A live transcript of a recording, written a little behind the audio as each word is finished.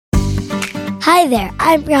Hi there,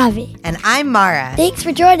 I'm Ravi. And I'm Mara. Thanks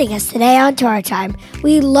for joining us today on Torah Time.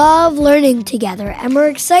 We love learning together, and we're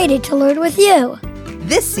excited to learn with you.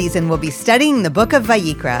 This season, we'll be studying the Book of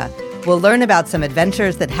Vayikra. We'll learn about some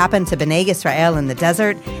adventures that happened to Bnei Yisrael in the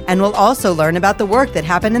desert, and we'll also learn about the work that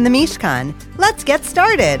happened in the Mishkan. Let's get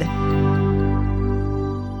started.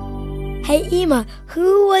 Hey, Ima,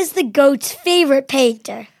 who was the goat's favorite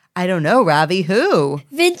painter? I don't know, Ravi. Who?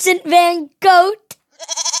 Vincent van Gogh.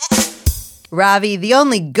 Ravi, the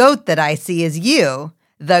only goat that I see is you,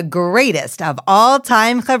 the greatest of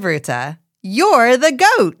all-time chavruta. You're the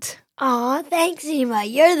goat. Aw, thanks, Ima.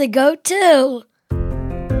 You're the goat, too.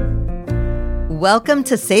 Welcome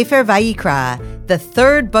to Sefer Vayikra, the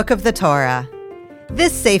third book of the Torah.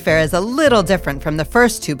 This Sefer is a little different from the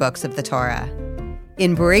first two books of the Torah.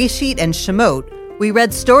 In Bereshit and Shemot, we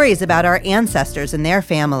read stories about our ancestors and their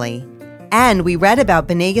family. And we read about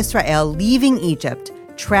Bnei Yisrael leaving Egypt,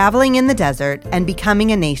 traveling in the desert, and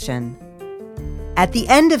becoming a nation. At the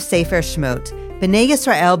end of Sefer Shemot, Bnei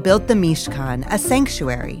Yisrael built the Mishkan, a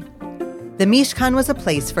sanctuary. The Mishkan was a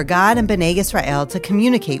place for God and Bnei Yisrael to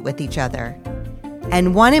communicate with each other.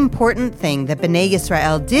 And one important thing that Bnei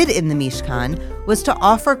Yisrael did in the Mishkan was to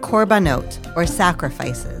offer korbanot, or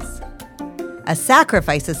sacrifices. A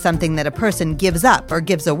sacrifice is something that a person gives up or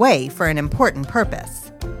gives away for an important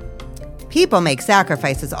purpose. People make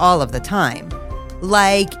sacrifices all of the time.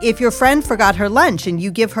 Like, if your friend forgot her lunch and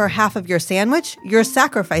you give her half of your sandwich, you're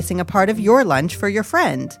sacrificing a part of your lunch for your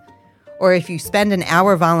friend. Or if you spend an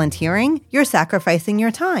hour volunteering, you're sacrificing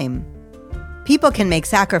your time. People can make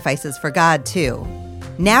sacrifices for God, too.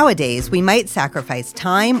 Nowadays, we might sacrifice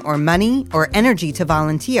time or money or energy to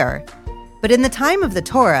volunteer. But in the time of the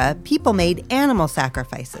Torah, people made animal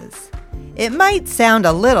sacrifices. It might sound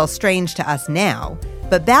a little strange to us now,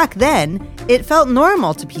 but back then, it felt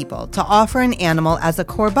normal to people to offer an animal as a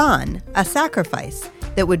korban, a sacrifice,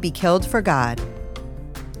 that would be killed for God.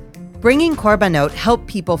 Bringing korbanot helped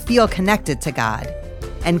people feel connected to God.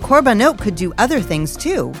 And korbanot could do other things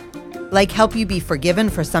too, like help you be forgiven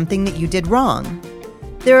for something that you did wrong.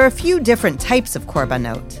 There are a few different types of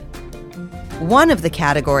korbanot. One of the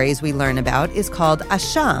categories we learn about is called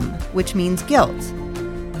asham, which means guilt.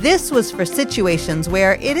 This was for situations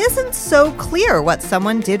where it isn't so clear what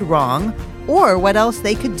someone did wrong or what else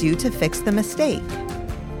they could do to fix the mistake.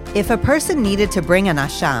 If a person needed to bring an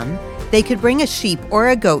asham, they could bring a sheep or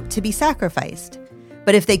a goat to be sacrificed.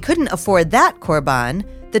 But if they couldn't afford that korban,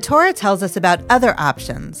 the Torah tells us about other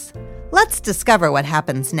options. Let's discover what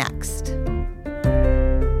happens next.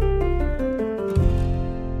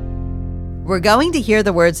 We're going to hear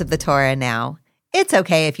the words of the Torah now. It's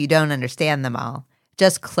okay if you don't understand them all.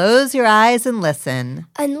 Just close your eyes and listen.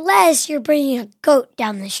 Unless you're bringing a goat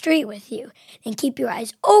down the street with you. And keep your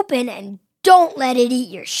eyes open and don't let it eat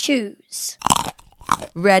your shoes.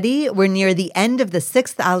 Ready? We're near the end of the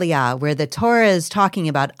sixth aliyah, where the Torah is talking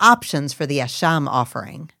about options for the asham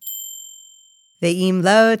offering. Ve'im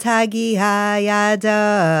lo tagi hayado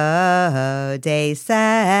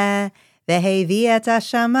deiseh vehevi et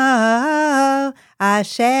ashamo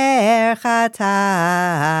asher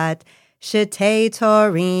chatat shetei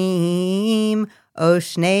torim o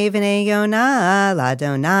shnei v'nei yonah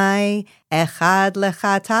ladonai echad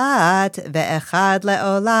lechatat ve'echad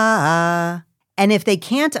le'olah. And if they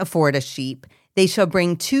can't afford a sheep, they shall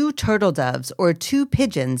bring 2 turtle doves or 2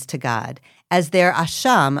 pigeons to God as their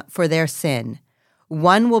asham for their sin.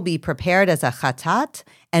 One will be prepared as a chatat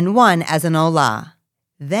and one as an olah.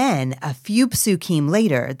 Then, a few psukim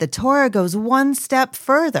later, the Torah goes one step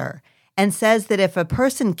further and says that if a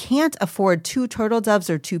person can't afford 2 turtle doves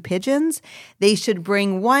or 2 pigeons, they should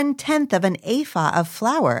bring 1/10 of an ephah of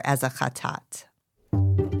flour as a chatat.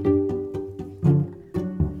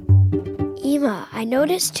 Ima, I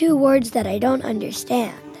noticed 2 words that I don't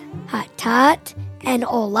understand. Hatat and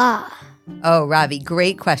olah. Oh, Ravi,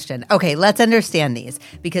 great question. Okay, let's understand these,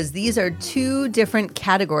 because these are 2 different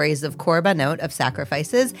categories of korbanot, of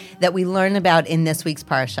sacrifices, that we learn about in this week's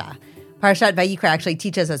Parashat. Parashat Vayikra actually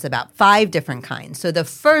teaches us about 5 different kinds. So the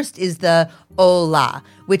first is the olah,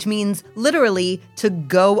 which means literally to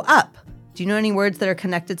go up. Do you know any words that are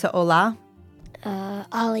connected to olah?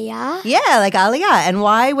 Aliyah? Yeah, like aliyah. And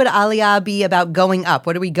why would aliyah be about going up?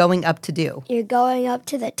 What are we going up to do? You're going up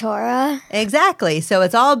to the Torah? Exactly. So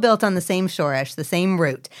it's all built on the same shoresh, the same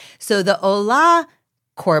root. So the olah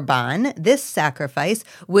korban, this sacrifice,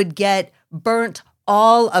 would get burnt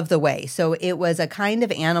all of the way. So it was a kind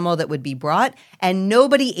of animal that would be brought, and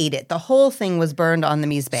nobody ate it. The whole thing was burned on the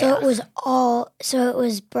mizbeach. So it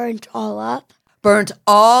was burnt all up? Burnt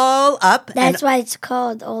all up. That's why it's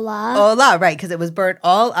called olah. Olah, right, because it was burnt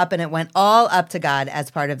all up and it went all up to God as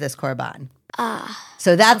part of this korban.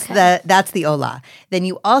 So that's Okay. that's the olah. Then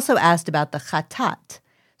you also asked about the chatat.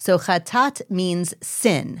 So chatat means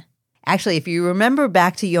sin. Actually, if you remember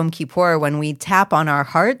back to Yom Kippur, when we tap on our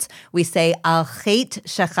hearts, we say al chet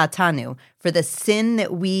shechatanu, for the sin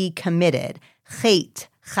that we committed. Chet,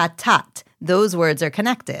 chatat, those words are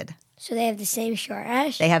connected. So they have the same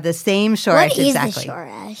shoresh? They have the same shoresh, What is exactly. the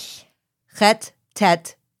shoresh? Chet,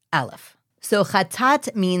 tet, aleph. So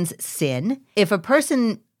chatat means sin. If a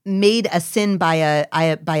person made a sin by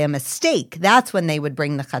a mistake, that's when they would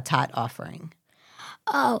bring the chatat offering.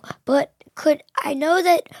 Oh, but could I know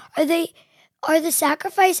that are the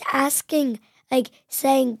sacrifice asking, like,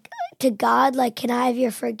 saying to God, like, can I have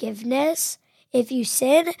your forgiveness if you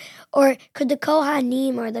sin? Or could the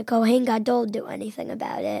Kohanim or the Kohen Gadol do anything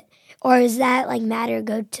about it? Or is that, like, matter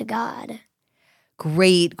go to God?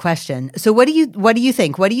 Great question. So what do you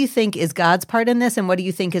think? What do you think is God's part in this, and what do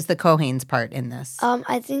you think is the Kohen's part in this?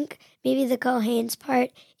 I think maybe the Kohen's part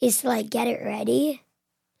is to, like, get it ready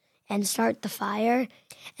and start the fire.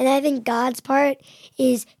 And I think God's part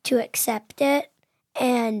is to accept it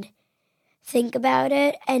and think about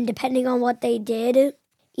it. And depending on what they did,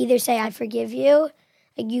 either say, I forgive you,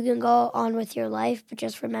 like you can go on with your life, but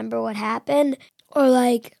just remember what happened. Or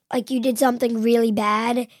like you did something really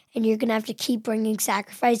bad and you're going to have to keep bringing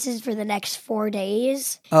sacrifices for the next 4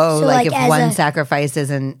 days. Oh, So, like if one sacrifice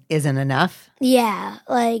isn't enough? Yeah,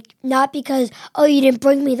 like not because, oh, you didn't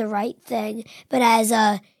bring me the right thing, but as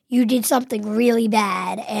you did something really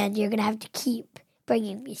bad and you're going to have to keep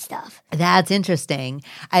bringing me stuff. That's interesting.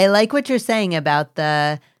 I like what you're saying about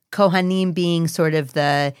the Kohanim being sort of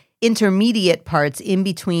the intermediate parts in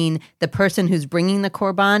between the person who's bringing the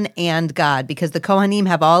korban and God, because the Kohanim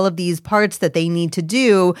have all of these parts that they need to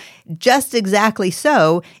do just exactly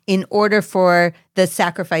so in order for the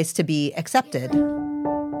sacrifice to be accepted.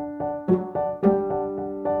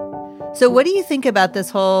 So what do you think about this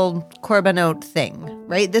whole korbanot thing,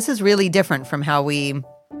 right? This is really different from how we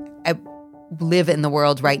live in the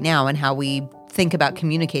world right now and how we think about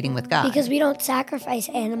communicating with God. Because we don't sacrifice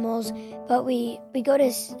animals, but we go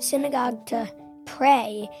to synagogue to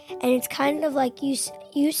pray. And it's kind of like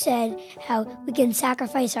you said, how we can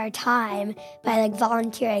sacrifice our time by like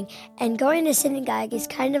volunteering. And going to synagogue is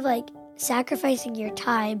kind of like sacrificing your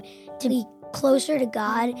time to be closer to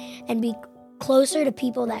God and be closer to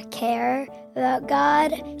people that care about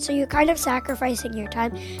God. So you're kind of sacrificing your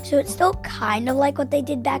time. So it's still kind of like what they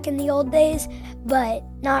did back in the old days, but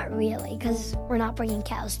not really, because we're not bringing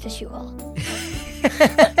cows to shul.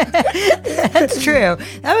 That's true.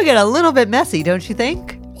 That would get a little bit messy, don't you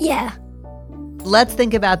think? Yeah. Let's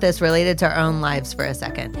think about this related to our own lives for a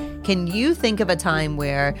second. Can you think of a time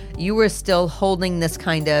where you were still holding this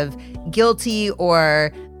kind of guilty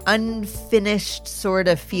or unfinished sort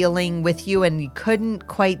of feeling with you and you couldn't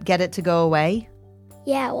quite get it to go away?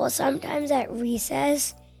 Yeah, well, sometimes at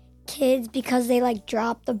recess, kids, because they like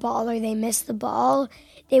drop the ball or they miss the ball,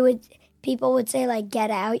 people would say like, get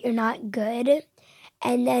out, you're not good.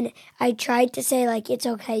 And then I tried to say like, it's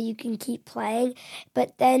okay, you can keep playing.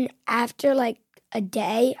 But then after like a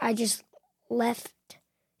day, I just left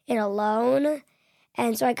it alone.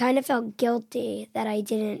 And so I kind of felt guilty that I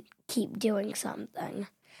didn't keep doing something.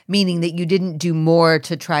 Meaning that you didn't do more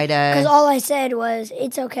to try to... Because all I said was,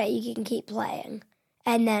 it's okay, you can keep playing.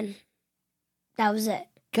 And then that was it.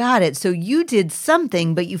 Got it. So you did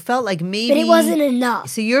something, but you felt like maybe... But it wasn't enough.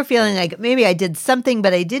 So you're feeling like maybe I did something,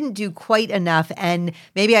 but I didn't do quite enough. And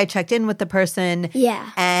maybe I checked in with the person. Yeah.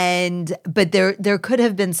 But there could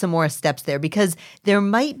have been some more steps there, because there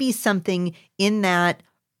might be something in that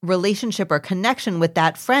relationship or connection with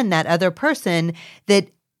that friend, that other person, that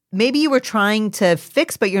maybe you were trying to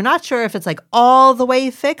fix, but you're not sure if it's like all the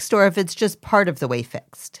way fixed or if it's just part of the way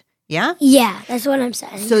fixed. Yeah? Yeah, that's what I'm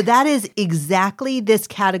saying. So that is exactly this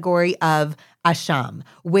category of asham,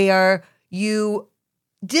 where you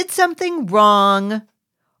did something wrong,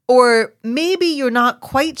 or maybe you're not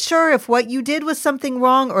quite sure if what you did was something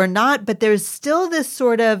wrong or not, but there's still this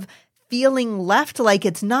sort of feeling left like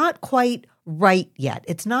it's not quite right yet.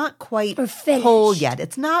 It's not quite whole yet.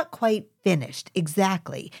 It's not quite finished.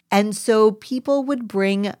 Exactly. And so people would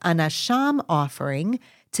bring an asham offering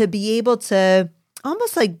to be able to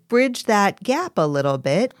almost like bridge that gap a little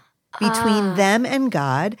bit between them and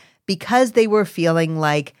God, because they were feeling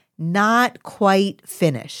like not quite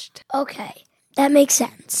finished. Okay, that makes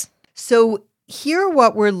sense. So here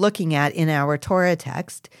what we're looking at in our Torah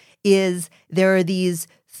text is there are these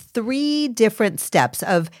 3 different steps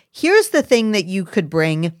of, here's the thing that you could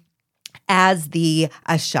bring as the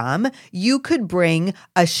asham. You could bring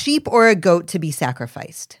a sheep or a goat to be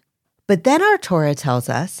sacrificed. But then our Torah tells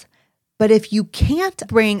us, But if you can't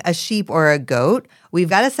bring a sheep or a goat,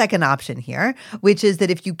 we've got a second option here, which is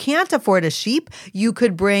that if you can't afford a sheep, you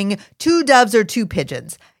could bring 2 doves or 2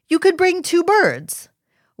 pigeons. You could bring 2 birds.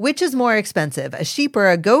 Which is more expensive, a sheep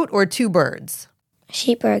or a goat or 2 birds? A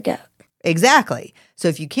sheep or a goat. Exactly. So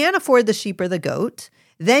if you can't afford the sheep or the goat,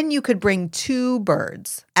 then you could bring 2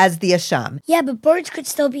 birds as the asham. Yeah, but birds could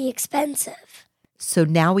still be expensive. So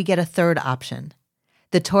now we get a third option.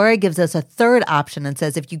 The Torah gives us a third option and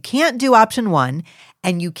says if you can't do option 1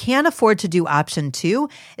 and you can't afford to do option 2,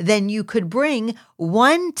 then you could bring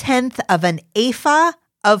 1/10 of an ephah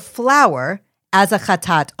of flour as a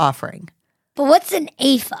chatat offering. But what's an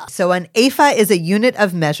ephah? So an ephah is a unit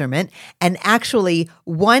of measurement, and actually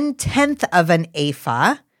 1/10 of an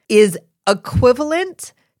ephah is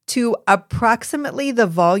equivalent to approximately the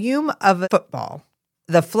volume of a football.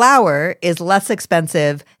 The flour is less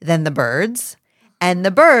expensive than the birds, and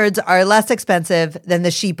the birds are less expensive than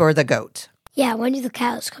the sheep or the goat. Yeah, when do the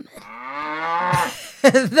cows come in?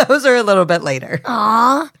 Those are a little bit later.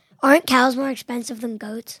 Aw, aren't cows more expensive than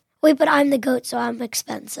goats? Wait, but I'm the goat, so I'm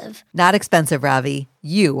expensive. Not expensive, Ravi.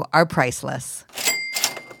 You are priceless.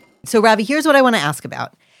 So, Ravi, here's what I want to ask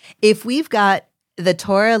about. If we've got the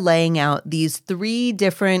Torah laying out these 3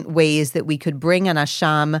 different ways that we could bring an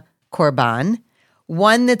asham korban,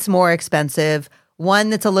 one that's more expensive,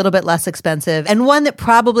 one that's a little bit less expensive, and one that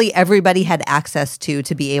probably everybody had access to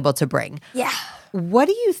be able to bring. Yeah. What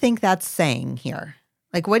do you think that's saying here?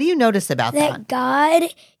 Like, what do you notice about that? That God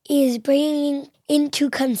is bringing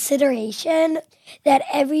into consideration that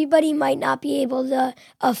everybody might not be able to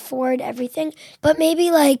afford everything, but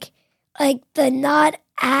maybe like the not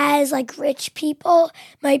as like rich people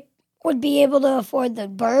would be able to afford the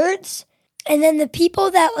birds, and then the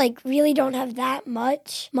people that like really don't have that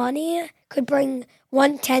much money could bring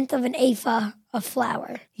 1/10 of an ephah of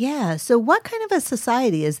flour. Yeah. So what kind of a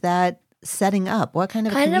society is that setting up? What kind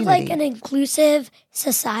of a community? Kind of like an inclusive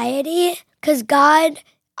society, because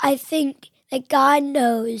I think that God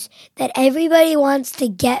knows that everybody wants to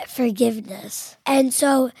get forgiveness. And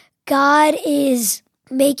so God is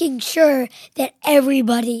making sure that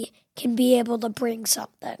everybody can be able to bring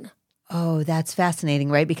something. Oh, that's fascinating,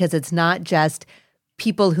 right? Because it's not just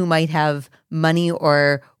people who might have money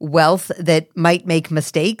or wealth that might make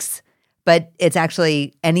mistakes, but it's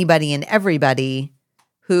actually anybody and everybody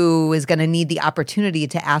who is going to need the opportunity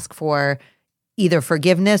to ask for either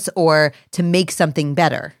forgiveness or to make something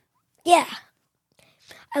better. Yeah.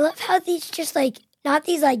 I love how these just like, not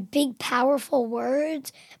these like big powerful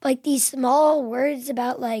words, but like these small words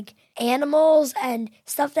about like animals and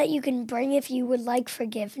stuff that you can bring if you would like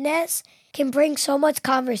forgiveness can bring so much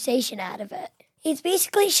conversation out of it. It's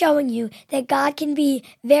basically showing you that God can be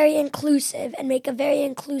very inclusive and make a very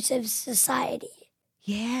inclusive society.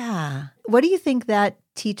 Yeah. What do you think that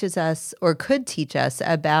teaches us or could teach us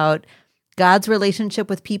about God's relationship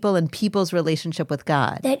with people and people's relationship with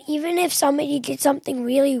God? That even if somebody did something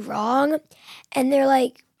really wrong and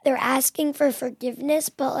they're asking for forgiveness,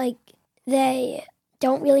 but like they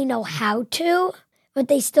don't really know how to, but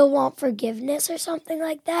they still want forgiveness or something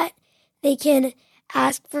like that, they can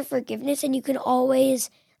ask for forgiveness, and you can always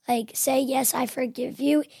like say, yes, I forgive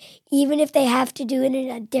you, even if they have to do it in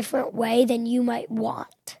a different way than you might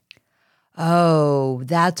want. Oh,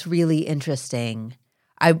 that's really interesting.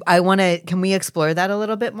 I want to, can we explore that a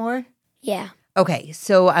little bit more? Yeah. Okay,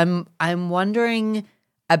 so I'm wondering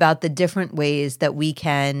about the different ways that we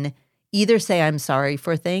can either say I'm sorry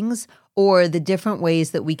for things or the different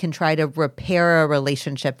ways that we can try to repair a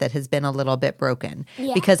relationship that has been a little bit broken.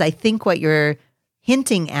 Yeah. Because I think what you're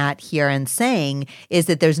hinting at here and saying is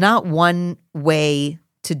that there's not one way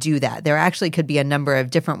to do that. There actually could be a number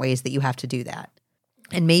of different ways that you have to do that.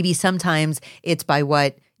 And maybe sometimes it's by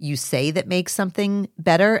what you say that makes something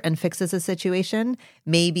better and fixes a situation.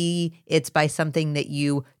 Maybe it's by something that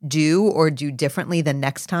you do or do differently the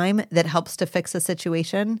next time that helps to fix a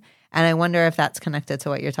situation. And I wonder if that's connected to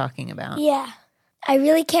what you're talking about. Yeah. I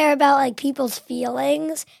really care about like people's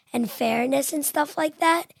feelings and fairness and stuff like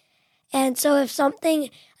that. And so if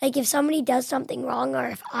somebody does something wrong or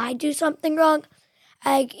if I do something wrong,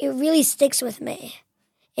 it really sticks with me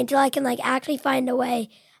until I can like actually find a way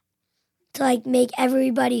to like make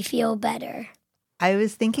everybody feel better. I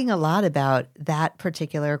was thinking a lot about that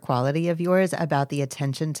particular quality of yours, about the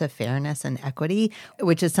attention to fairness and equity,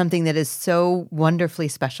 which is something that is so wonderfully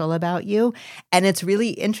special about you. And it's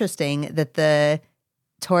really interesting that the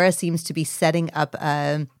Torah seems to be setting up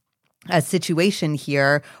a situation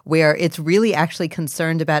here where it's really actually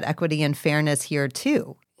concerned about equity and fairness here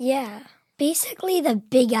too. Yeah. Basically the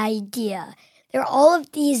big idea. There are all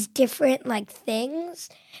of these different like things,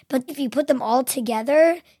 but if you put them all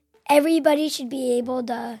together, everybody should be able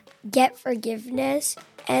to get forgiveness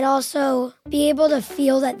and also be able to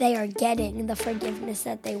feel that they are getting the forgiveness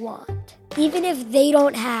that they want. Even if they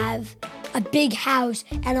don't have a big house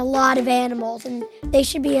and a lot of animals, and they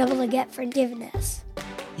should be able to get forgiveness.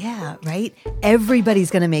 Yeah, right? Everybody's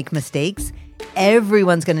going to make mistakes.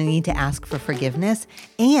 Everyone's going to need to ask for forgiveness.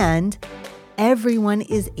 And everyone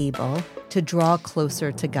is able to draw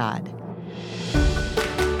closer to God.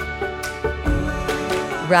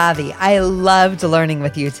 Ravi, I loved learning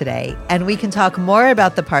with you today, and we can talk more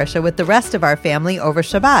about the Parsha with the rest of our family over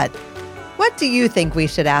Shabbat. What do you think we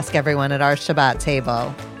should ask everyone at our Shabbat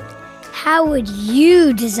table? How would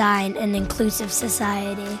you design an inclusive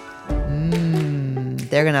society?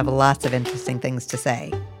 They're going to have lots of interesting things to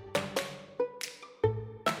say.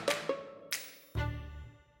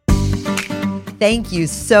 Thank you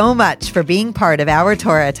so much for being part of our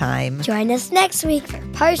Torah time. Join us next week for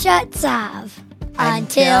Parashat Tzav.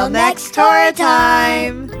 Until next Torah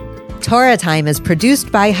time! Torah Time is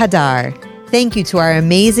produced by Hadar. Thank you to our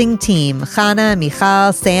amazing team, Chana,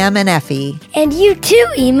 Michal, Sam, and Effie. And you too,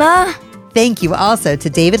 Ima. Thank you also to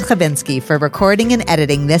David Chabinski for recording and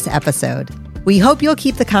editing this episode. We hope you'll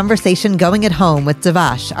keep the conversation going at home with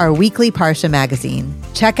Davash, our weekly Parsha magazine.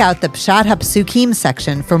 Check out the Pshat HaPsukim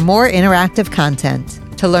section for more interactive content.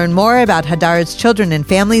 To learn more about Hadar's Children and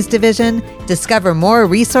Families Division, discover more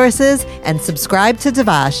resources, and subscribe to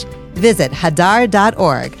Davash, visit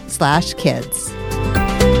hadar.org/kids.